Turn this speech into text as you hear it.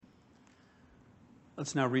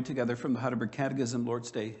Let's now read together from the Heidelberg Catechism, Lord's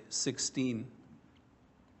Day 16.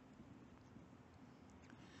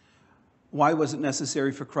 Why was it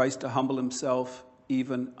necessary for Christ to humble himself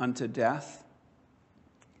even unto death?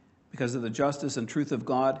 Because of the justice and truth of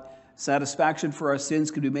God, satisfaction for our sins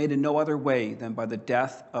could be made in no other way than by the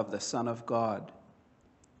death of the Son of God.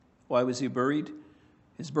 Why was he buried?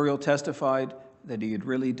 His burial testified that he had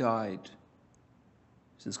really died.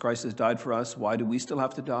 Since Christ has died for us, why do we still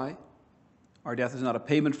have to die? Our death is not a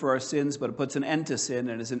payment for our sins, but it puts an end to sin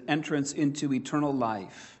and is an entrance into eternal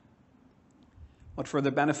life. What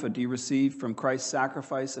further benefit do you receive from Christ's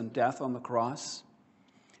sacrifice and death on the cross?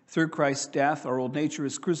 Through Christ's death, our old nature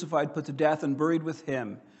is crucified, put to death, and buried with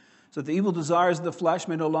him, so that the evil desires of the flesh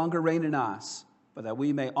may no longer reign in us, but that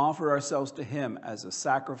we may offer ourselves to him as a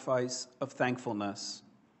sacrifice of thankfulness.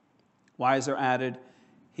 Why is there added,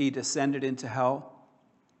 he descended into hell?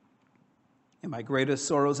 In my greatest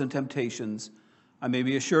sorrows and temptations, I may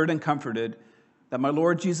be assured and comforted that my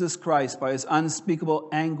Lord Jesus Christ, by his unspeakable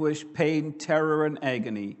anguish, pain, terror, and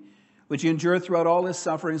agony, which he endured throughout all his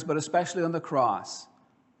sufferings, but especially on the cross,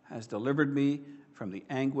 has delivered me from the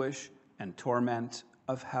anguish and torment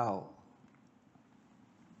of hell.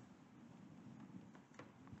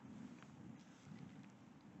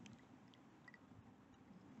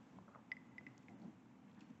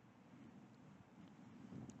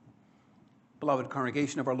 Beloved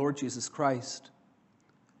congregation of our Lord Jesus Christ,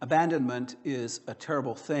 abandonment is a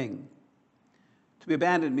terrible thing. To be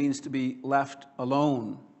abandoned means to be left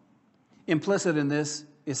alone. Implicit in this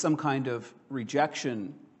is some kind of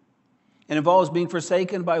rejection. It involves being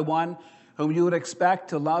forsaken by one whom you would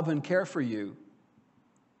expect to love and care for you.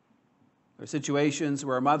 There are situations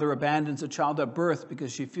where a mother abandons a child at birth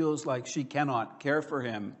because she feels like she cannot care for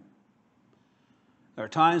him. There are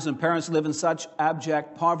times when parents live in such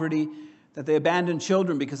abject poverty that they abandon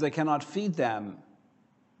children because they cannot feed them.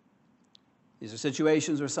 These are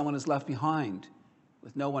situations where someone is left behind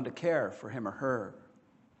with no one to care for him or her.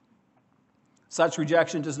 Such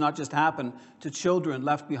rejection does not just happen to children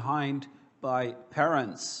left behind by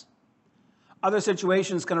parents. Other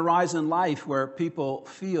situations can arise in life where people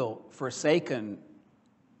feel forsaken.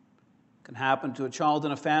 It can happen to a child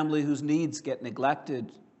in a family whose needs get neglected.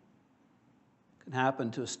 It can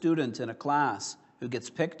happen to a student in a class who gets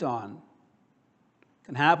picked on. It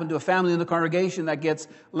can happen to a family in the congregation that gets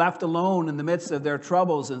left alone in the midst of their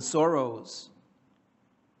troubles and sorrows.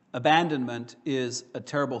 Abandonment is a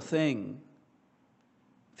terrible thing.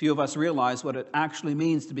 Few of us realize what it actually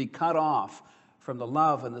means to be cut off from the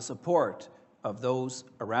love and the support of those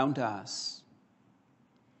around us.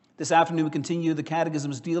 This afternoon we continue the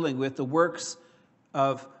Catechism's dealing with the works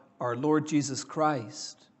of our Lord Jesus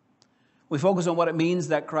Christ. We focus on what it means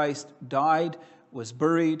that Christ died, was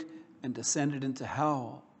buried, and descended into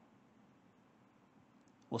hell.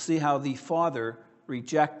 We'll see how the Father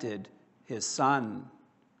rejected his Son.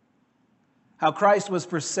 How Christ was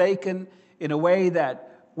forsaken in a way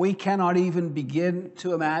that we cannot even begin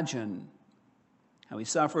to imagine. How he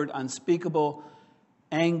suffered unspeakable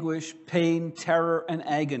anguish, pain, terror, and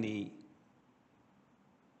agony.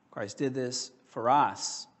 Christ did this for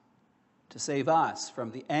us, to save us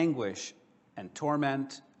from the anguish and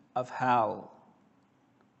torment of hell.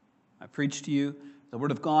 I preach to you the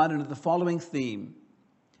Word of God under the following theme.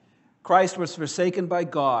 Christ was forsaken by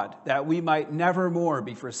God, that we might never more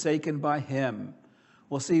be forsaken by him.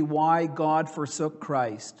 We'll see why God forsook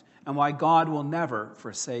Christ and why God will never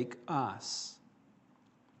forsake us.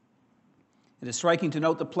 It is striking to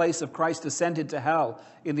note the place of Christ's descent into hell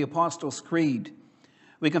in the Apostles' Creed.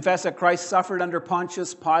 We confess that Christ suffered under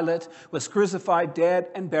Pontius Pilate, was crucified, dead,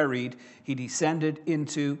 and buried. He descended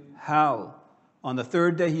into hell. On the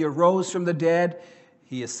third day, he arose from the dead.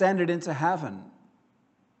 He ascended into heaven.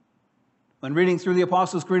 When reading through the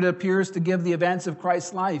Apostles' Creed, it appears to give the events of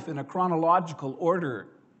Christ's life in a chronological order.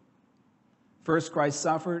 First, Christ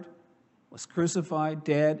suffered, was crucified,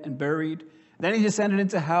 dead, and buried. Then he descended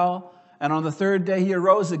into hell, and on the third day, he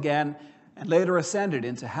arose again and later ascended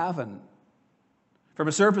into heaven. From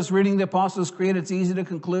a surface reading of the Apostles' Creed, it's easy to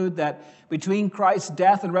conclude that between Christ's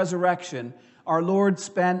death and resurrection, our Lord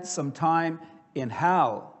spent some time in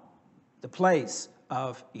hell, the place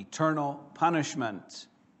of eternal punishment.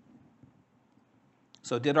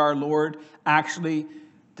 So did our Lord actually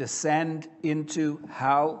descend into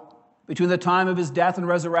hell between the time of his death and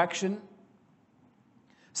resurrection?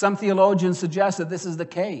 Some theologians suggest that this is the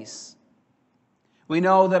case. We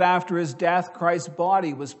know that after his death, Christ's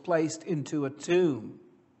body was placed into a tomb.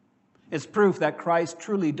 It's proof that Christ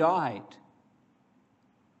truly died.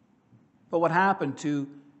 But what happened to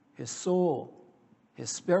his soul, his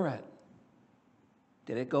spirit?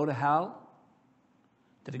 Did it go to hell?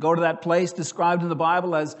 Did he go to that place described in the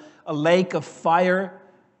Bible as a lake of fire,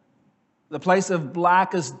 the place of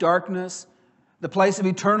blackest darkness, the place of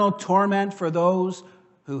eternal torment for those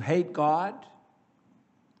who hate God?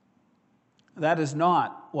 That is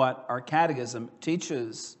not what our catechism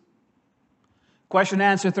teaches. Question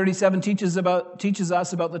and answer 37 teaches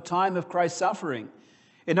us about the time of Christ's suffering.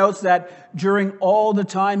 It notes that during all the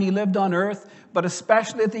time he lived on earth, but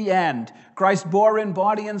especially at the end, Christ bore in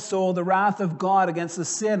body and soul the wrath of God against the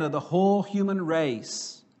sin of the whole human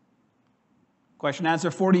race. Question and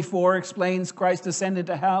answer 44 explains Christ's descent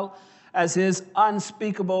into hell as his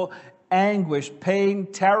unspeakable anguish, pain,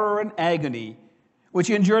 terror, and agony, which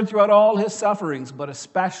he endured throughout all his sufferings, but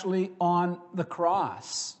especially on the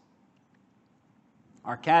cross.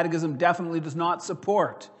 Our catechism definitely does not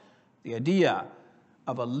support the idea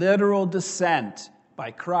of a literal descent by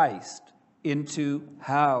Christ into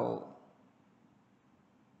hell.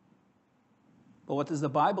 But what does the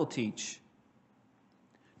Bible teach?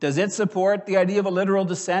 Does it support the idea of a literal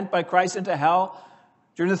descent by Christ into hell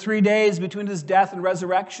during the 3 days between his death and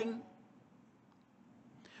resurrection?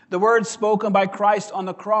 The words spoken by Christ on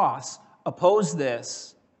the cross oppose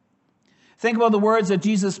this. Think about the words that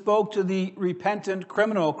Jesus spoke to the repentant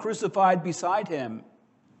criminal crucified beside him.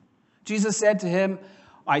 Jesus said to him,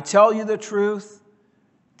 "I tell you the truth,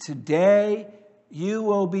 today you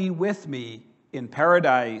will be with me in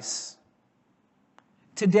paradise."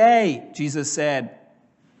 Today, Jesus said,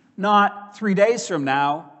 not 3 days from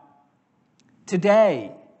now,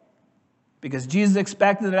 today. Because Jesus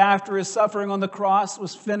expected that after his suffering on the cross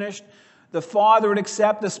was finished, the Father would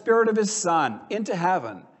accept the Spirit of his Son into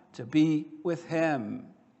heaven to be with him.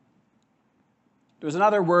 There's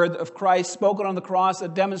another word of Christ spoken on the cross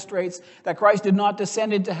that demonstrates that Christ did not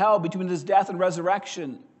descend into hell between his death and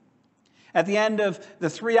resurrection. At the end of the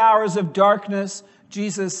 3 hours of darkness,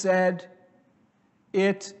 Jesus said,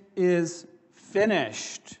 "It is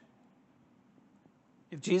finished."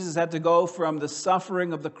 If Jesus had to go from the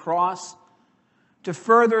suffering of the cross to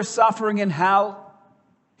further suffering in hell,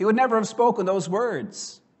 he would never have spoken those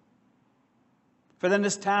words. For then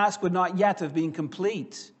his task would not yet have been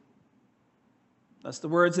complete. Thus the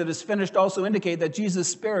words "it is finished" also indicate that Jesus'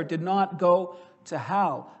 spirit did not go to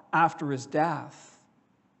hell after his death.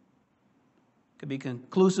 It could be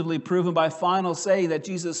conclusively proven by final saying that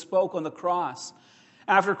Jesus spoke on the cross.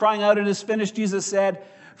 After crying out, "It is finished," Jesus said,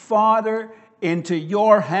 "Father, into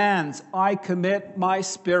your hands I commit my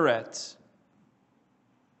spirit."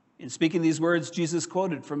 In speaking these words, Jesus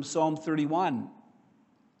quoted from Psalm 31.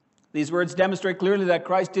 These words demonstrate clearly that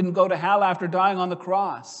Christ didn't go to hell after dying on the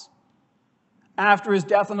cross. After his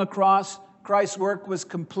death on the cross, Christ's work was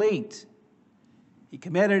complete. He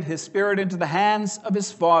committed his spirit into the hands of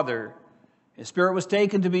his Father. His spirit was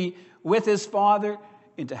taken to be with his Father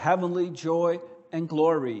into heavenly joy and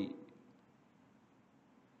glory.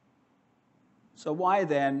 So why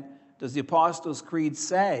then does the Apostles' Creed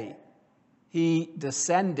say he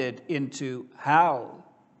descended into hell?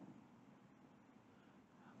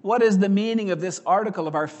 What is the meaning of this article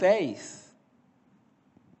of our faith?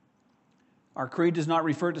 Our creed does not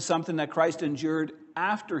refer to something that Christ endured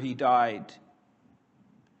after he died.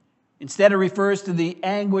 Instead, it refers to the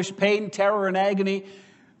anguish, pain, terror, and agony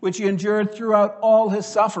which he endured throughout all his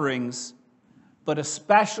sufferings, but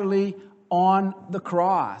especially on the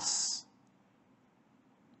cross.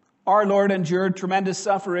 Our Lord endured tremendous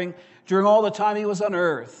suffering during all the time he was on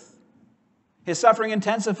earth. His suffering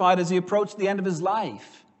intensified as he approached the end of his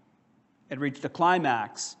life. It reached a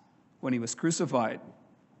climax when he was crucified.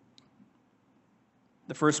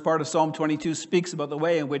 The first part of Psalm 22 speaks about the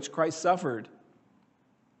way in which Christ suffered.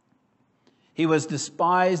 He was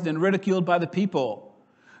despised and ridiculed by the people.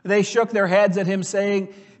 They shook their heads at him,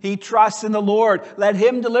 saying, "He trusts in the Lord. Let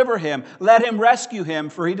him deliver him. Let him rescue him,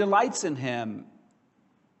 for he delights in him."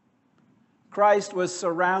 Christ was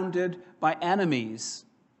surrounded by enemies.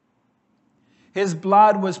 His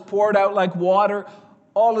blood was poured out like water.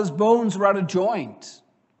 All his bones were out of joint.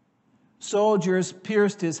 Soldiers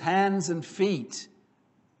pierced his hands and feet.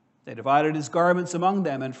 They divided his garments among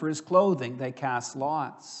them, and for his clothing they cast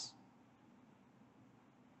lots.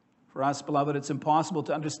 For us, beloved, it's impossible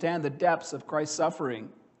to understand the depths of Christ's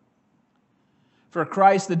suffering. For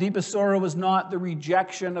Christ, the deepest sorrow was not the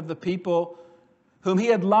rejection of the people whom he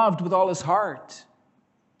had loved with all his heart.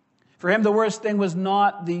 For him, the worst thing was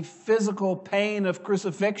not the physical pain of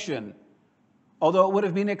crucifixion, although it would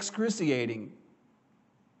have been excruciating.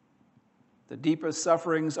 The deepest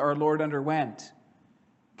sufferings our Lord underwent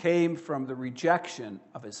came from the rejection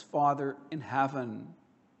of his Father in heaven.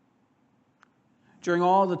 During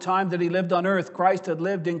all the time that he lived on earth, Christ had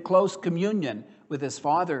lived in close communion with his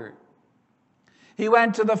Father. He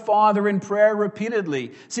went to the Father in prayer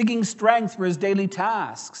repeatedly, seeking strength for his daily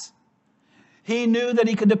tasks. He knew that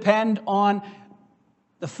he could depend on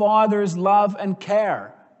the Father's love and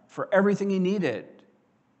care for everything he needed.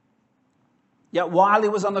 Yet while he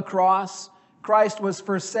was on the cross, Christ was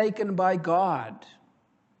forsaken by God.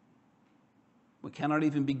 We cannot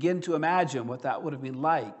even begin to imagine what that would have been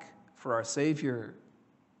like for our Savior.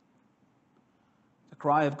 The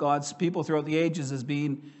cry of God's people throughout the ages has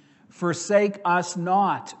been, "Forsake us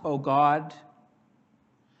not, O God."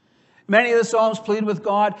 Many of the Psalms plead with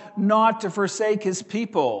God not to forsake his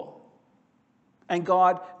people, and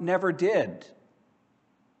God never did.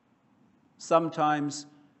 Sometimes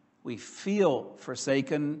we feel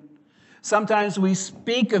forsaken. Sometimes we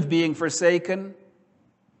speak of being forsaken,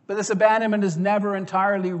 but this abandonment is never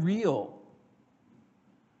entirely real.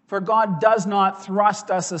 For God does not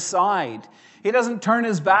thrust us aside. He doesn't turn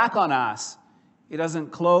his back on us. He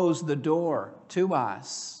doesn't close the door to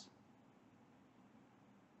us.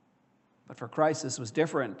 But for Christ, this was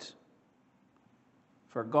different.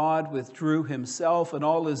 For God withdrew himself and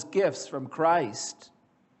all his gifts from Christ.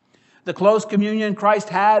 The close communion Christ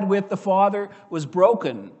had with the Father was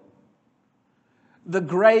broken. The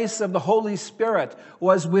grace of the Holy Spirit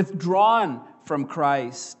was withdrawn from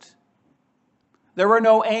Christ. There were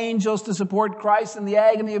no angels to support Christ in the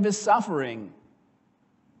agony of his suffering.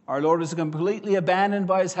 Our Lord was completely abandoned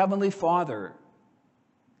by his heavenly Father.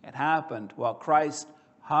 It happened while Christ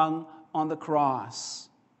hung on the cross.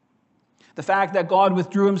 The fact that God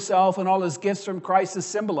withdrew himself and all his gifts from Christ is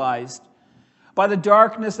symbolized by the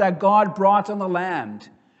darkness that God brought on the land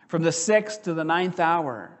from the 6th to the 9th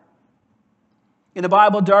hour. In the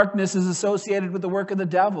Bible, darkness is associated with the work of the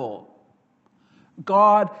devil.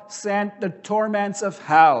 God sent the torments of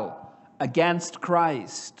hell against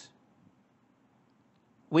Christ.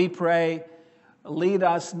 We pray, lead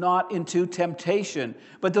us not into temptation,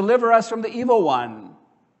 but deliver us from the evil one.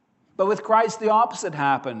 But with Christ, the opposite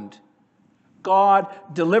happened. God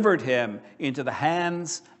delivered him into the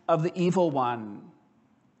hands of the evil one.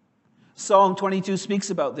 Psalm 22 speaks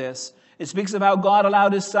about this. It speaks of how God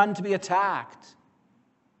allowed his Son to be attacked.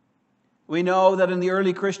 We know that in the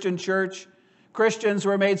early Christian church, Christians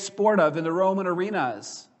were made sport of in the Roman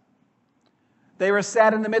arenas. They were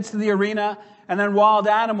set in the midst of the arena, and then wild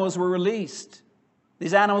animals were released.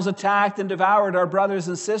 These animals attacked and devoured our brothers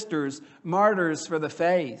and sisters, martyrs for the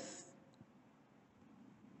faith.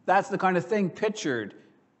 That's the kind of thing pictured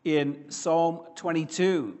in Psalm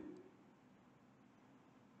 22.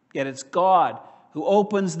 Yet it's God who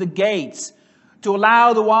opens the gates to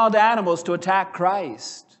allow the wild animals to attack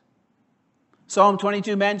Christ. Psalm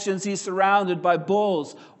 22 mentions he's surrounded by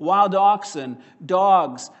bulls, wild oxen,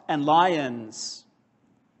 dogs, and lions.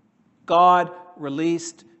 God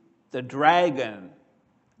released the dragon,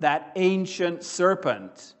 that ancient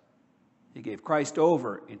serpent. He gave Christ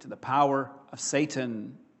over into the power of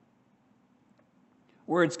Satan.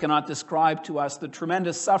 Words cannot describe to us the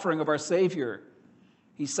tremendous suffering of our Savior.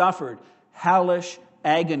 He suffered hellish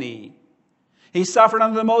agony. He suffered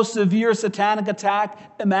under the most severe satanic attack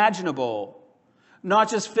imaginable.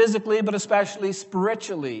 Not just physically, but especially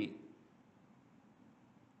spiritually.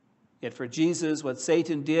 Yet for Jesus, what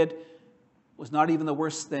Satan did was not even the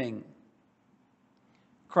worst thing.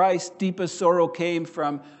 Christ's deepest sorrow came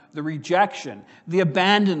from the rejection, the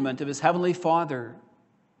abandonment of his heavenly Father.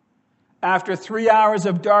 After 3 hours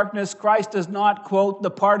of darkness, Christ does not quote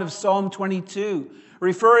the part of Psalm 22,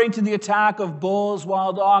 referring to the attack of bulls,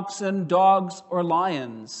 wild oxen, dogs, or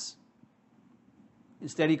lions.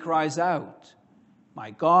 Instead, he cries out,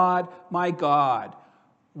 my God,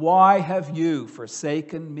 why have you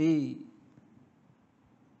forsaken me?"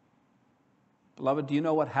 Beloved, do you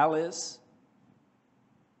know what hell is?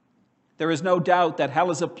 There is no doubt that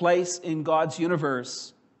hell is a place in God's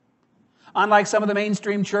universe. Unlike some of the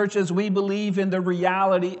mainstream churches, we believe in the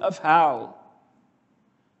reality of hell.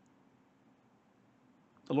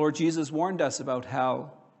 The Lord Jesus warned us about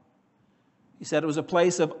hell. He said it was a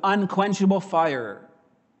place of unquenchable fire.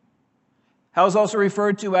 Hell is also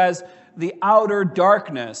referred to as the outer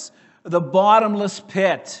darkness, the bottomless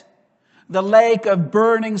pit, the lake of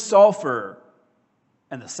burning sulfur,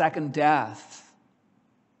 and the second death.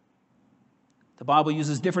 The Bible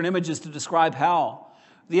uses different images to describe hell.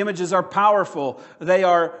 The images are powerful. They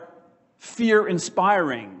are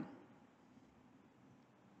fear-inspiring.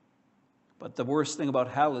 But the worst thing about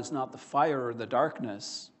hell is not the fire or the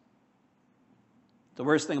darkness. The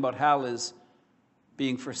worst thing about hell is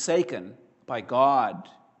being forsaken by God.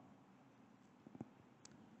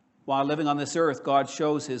 While living on this earth, God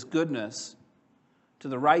shows his goodness to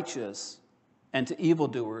the righteous and to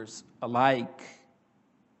evildoers alike.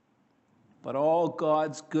 but all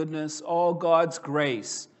God's goodness, all God's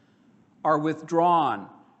grace are withdrawn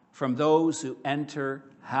from those who enter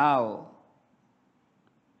hell.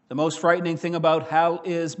 The most frightening thing about hell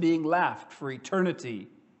is being left for eternity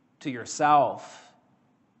to yourself.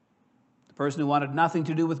 The person who wanted nothing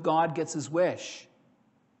to do with God gets his wish.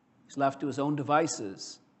 He's left to his own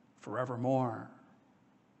devices forevermore.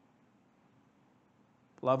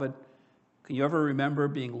 Beloved, can you ever remember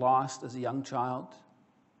being lost as a young child?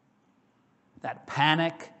 That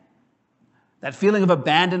panic, that feeling of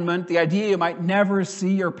abandonment, the idea you might never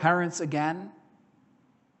see your parents again.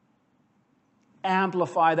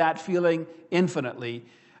 Amplify that feeling infinitely,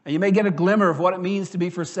 and you may get a glimmer of what it means to be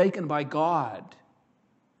forsaken by God.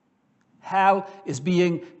 Hell is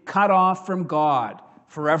being cut off from God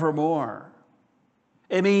forevermore.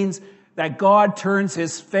 It means that God turns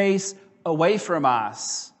his face away from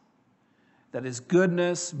us, that his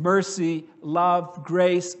goodness, mercy, love,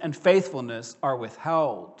 grace, and faithfulness are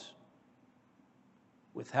withheld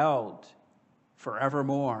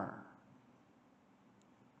forevermore.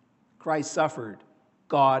 Christ suffered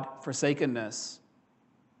God-forsakenness.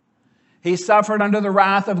 He suffered under the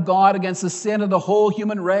wrath of God against the sin of the whole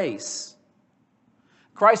human race.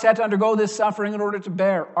 Christ had to undergo this suffering in order to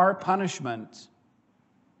bear our punishment.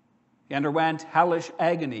 He underwent hellish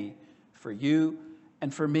agony for you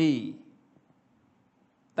and for me.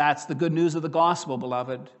 That's the good news of the gospel,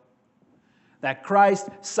 beloved. That Christ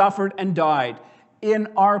suffered and died in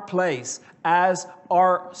our place as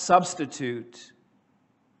our substitute.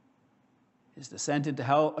 His descent into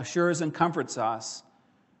hell assures and comforts us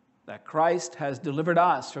that Christ has delivered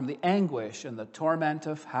us from the anguish and the torment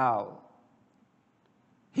of hell.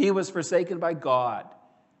 He was forsaken by God,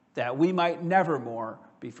 that we might nevermore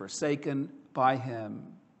be forsaken by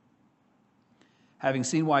him. Having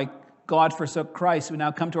seen why God forsook Christ, we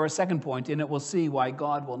now come to our second point. In it we'll see why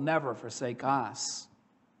God will never forsake us.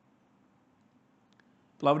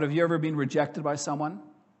 Beloved, have you ever been rejected by someone?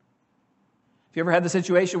 Have you ever had the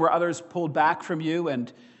situation where others pulled back from you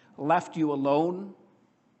and left you alone?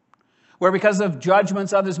 Where because of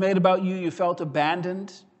judgments others made about you, you felt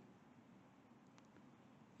abandoned?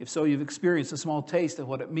 If so, you've experienced a small taste of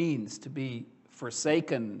what it means to be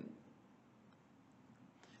forsaken.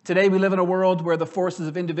 Today we live in a world where the forces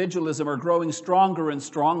of individualism are growing stronger and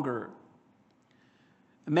stronger.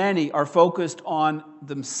 Many are focused on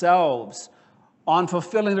themselves, on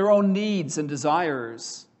fulfilling their own needs and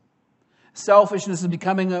desires. Selfishness is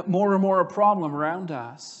becoming more and more a problem around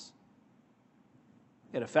us.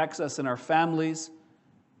 It affects us in our families.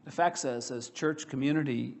 It affects us as church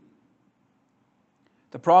community.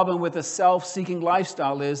 The problem with a self-seeking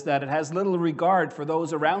lifestyle is that it has little regard for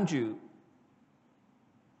those around you.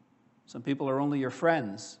 Some people are only your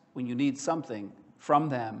friends when you need something from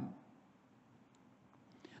them.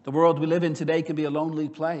 The world we live in today can be a lonely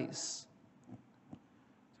place.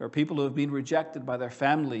 There are people who have been rejected by their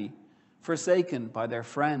family, forsaken by their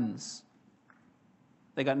friends.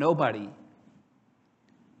 They got nobody.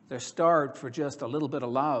 They're starved for just a little bit of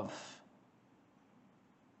love.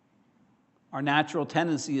 Our natural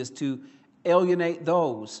tendency is to alienate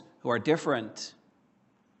those who are different.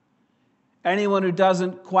 Anyone who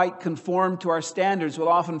doesn't quite conform to our standards will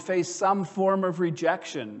often face some form of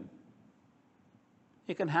rejection.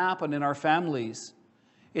 It can happen in our families.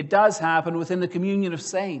 It does happen within the communion of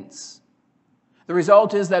saints. The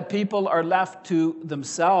result is that people are left to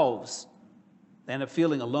themselves. They end up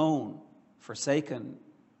feeling alone, forsaken.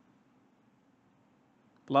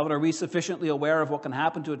 Beloved, are we sufficiently aware of what can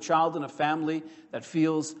happen to a child in a family that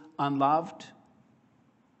feels unloved?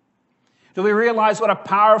 Do we realize what a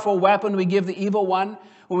powerful weapon we give the evil one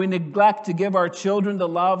when we neglect to give our children the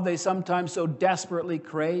love they sometimes so desperately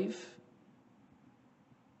crave?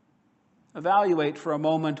 Evaluate for a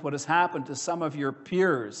moment what has happened to some of your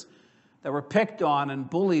peers that were picked on and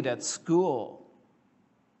bullied at school.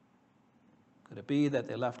 Could it be that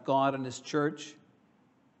they left God and his church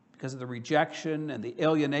because of the rejection and the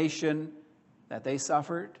alienation that they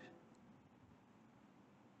suffered?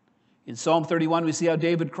 In Psalm 31, we see how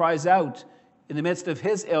David cries out in the midst of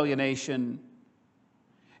his alienation.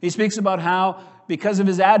 He speaks about how, because of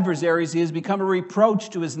his adversaries, he has become a reproach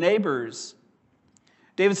to his neighbors.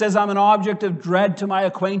 David says, I'm an object of dread to my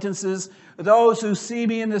acquaintances. Those who see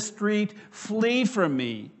me in the street flee from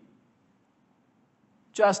me.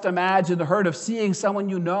 Just imagine the hurt of seeing someone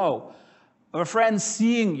you know, of a friend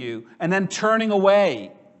seeing you and then turning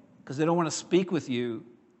away because they don't want to speak with you.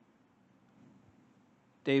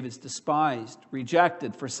 David's despised,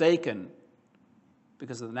 rejected, forsaken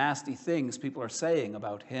because of the nasty things people are saying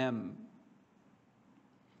about him.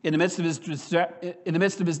 In the midst of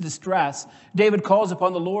his distress, David calls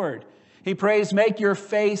upon the Lord. He prays, make your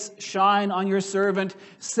face shine on your servant.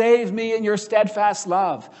 Save me in your steadfast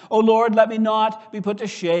love. O Lord, let me not be put to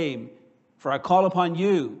shame, for I call upon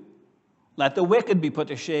you. Let the wicked be put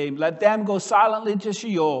to shame. Let them go silently to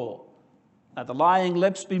Sheol. Let the lying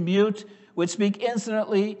lips be mute, which speak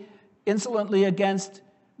insolently against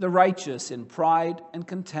the righteous in pride and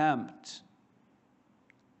contempt.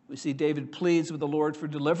 We see David pleads with the Lord for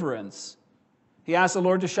deliverance. He asks the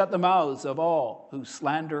Lord to shut the mouths of all who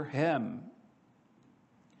slander him.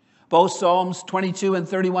 Both Psalms 22 and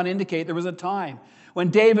 31 indicate there was a time when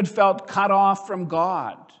David felt cut off from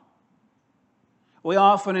God. We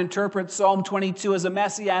often interpret Psalm 22 as a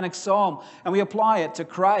messianic psalm, and we apply it to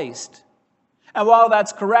Christ. And while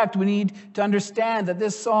that's correct, we need to understand that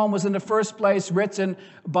this psalm was in the first place written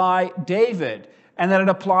by David, and that it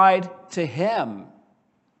applied to him.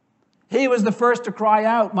 He was the first to cry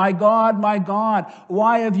out, my God,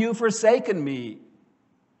 why have you forsaken me?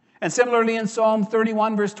 And similarly in Psalm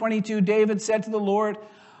 31, verse 22, David said to the Lord,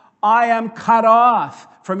 I am cut off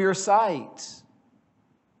from your sight.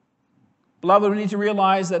 Beloved, we need to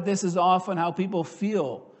realize that this is often how people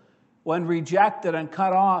feel when rejected and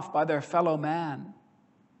cut off by their fellow man.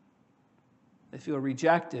 They feel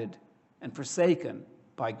rejected and forsaken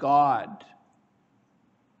by God.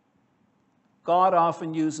 God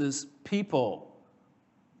often uses people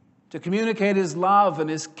to communicate his love and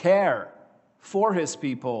his care for his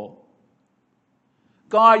people.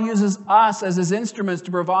 God uses us as his instruments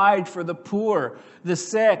to provide for the poor, the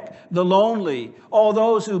sick, the lonely, all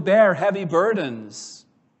those who bear heavy burdens.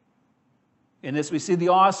 In this, we see the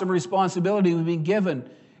awesome responsibility we've been given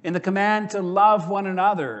in the command to love one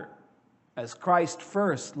another as Christ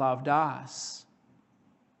first loved us.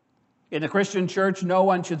 In the Christian church, no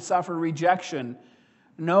one should suffer rejection.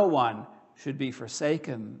 No one should be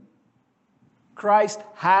forsaken. Christ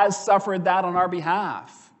has suffered that on our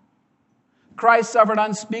behalf. Christ suffered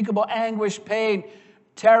unspeakable anguish, pain,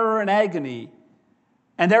 terror, and agony,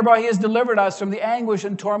 and thereby he has delivered us from the anguish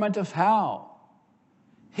and torment of hell.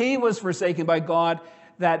 He was forsaken by God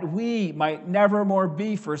that we might never more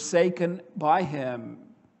be forsaken by him.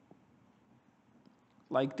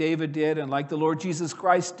 Like David did and like the Lord Jesus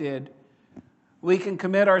Christ did, we can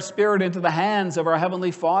commit our spirit into the hands of our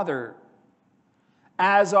Heavenly Father.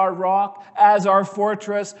 As our rock, as our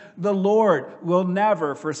fortress, the Lord will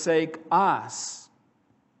never forsake us.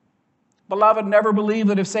 Beloved, never believe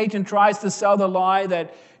that if Satan tries to sell the lie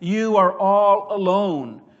that you are all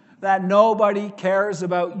alone, that nobody cares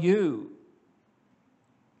about you.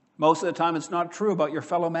 Most of the time, it's not true about your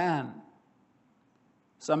fellow man.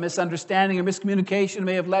 Some misunderstanding or miscommunication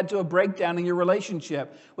may have led to a breakdown in your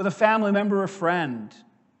relationship with a family member or friend.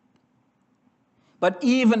 But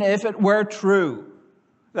even if it were true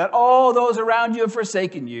that all those around you have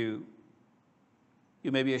forsaken you,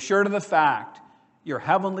 you may be assured of the fact your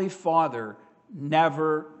Heavenly Father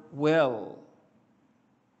never will.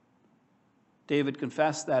 David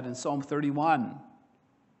confessed that in Psalm 31.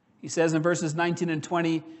 He says in verses 19 and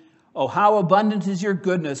 20, "Oh, how abundant is your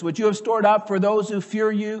goodness, which you have stored up for those who fear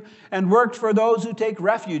you and worked for those who take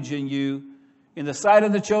refuge in you, in the sight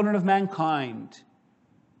of the children of mankind.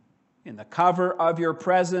 In the cover of your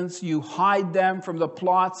presence, you hide them from the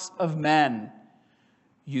plots of men.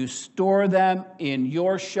 You store them in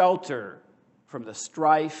your shelter from the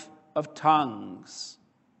strife of tongues.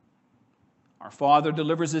 Our Father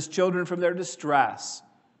delivers his children from their distress.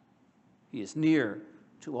 He is near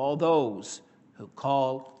to all those who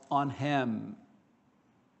call on him."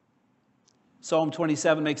 Psalm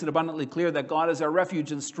 27 makes it abundantly clear that God is our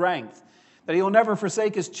refuge and strength, that he will never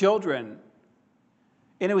forsake his children.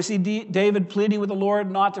 In it we see David pleading with the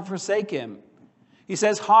Lord not to forsake him. He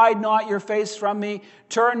says, "Hide not your face from me,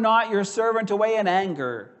 turn not your servant away in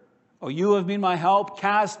anger. O you have been my help,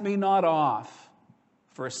 cast me not off.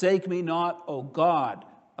 Forsake me not, O God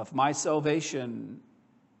of my salvation."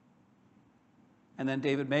 And then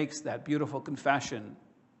David makes that beautiful confession.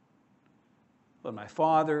 "When my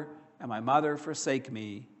father and my mother forsake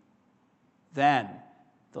me, then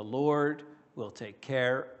the Lord will take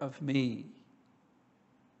care of me."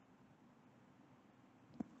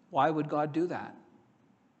 Why would God do that?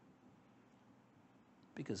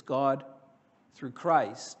 Because God, through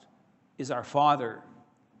Christ, is our Father,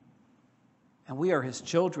 and we are his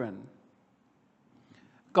children.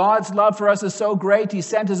 God's love for us is so great, he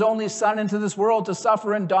sent his only Son into this world to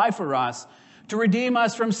suffer and die for us, to redeem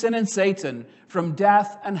us from sin and Satan, from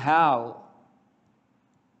death and hell.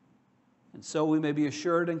 And so we may be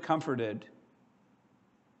assured and comforted.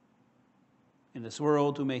 In this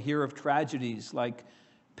world, we may hear of tragedies like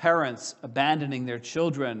parents abandoning their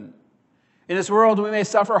children. In this world, we may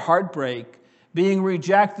suffer heartbreak, being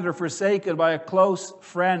rejected or forsaken by a close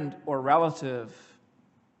friend or relative.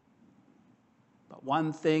 But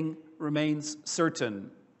one thing remains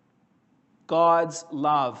certain: God's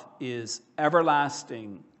love is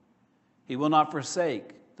everlasting. He will not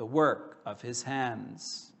forsake the work of his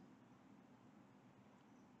hands.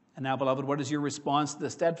 And now, beloved, what is your response to the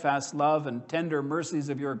steadfast love and tender mercies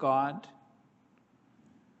of your God?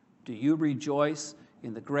 Do you rejoice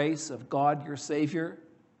in the grace of God your Savior?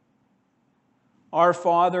 Our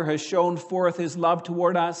Father has shown forth his love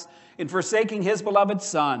toward us in forsaking his beloved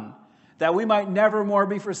Son, that we might never more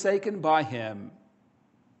be forsaken by him.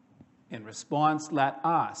 In response, let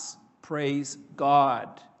us praise God.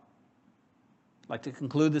 I'd like to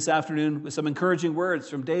conclude this afternoon with some encouraging words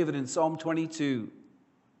from David in Psalm 22.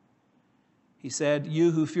 He said,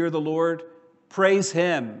 "You who fear the Lord, praise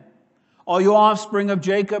him. All you offspring of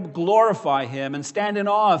Jacob, glorify him and stand in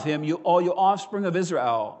awe of him, all you offspring of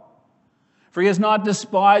Israel. For he has not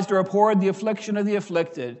despised or abhorred the affliction of the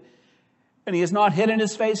afflicted, and he has not hidden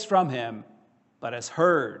his face from him, but has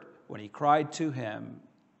heard when he cried to him."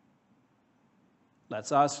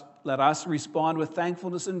 Let us respond with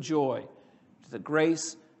thankfulness and joy to the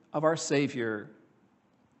grace of our Savior.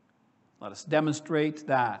 Let us demonstrate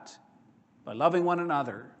that by loving one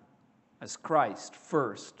another as Christ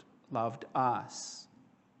first loved us.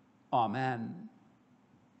 Amen.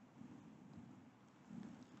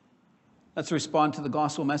 Let's respond to the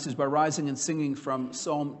gospel message by rising and singing from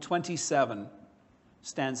Psalm 27,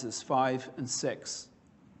 stanzas 5 and 6.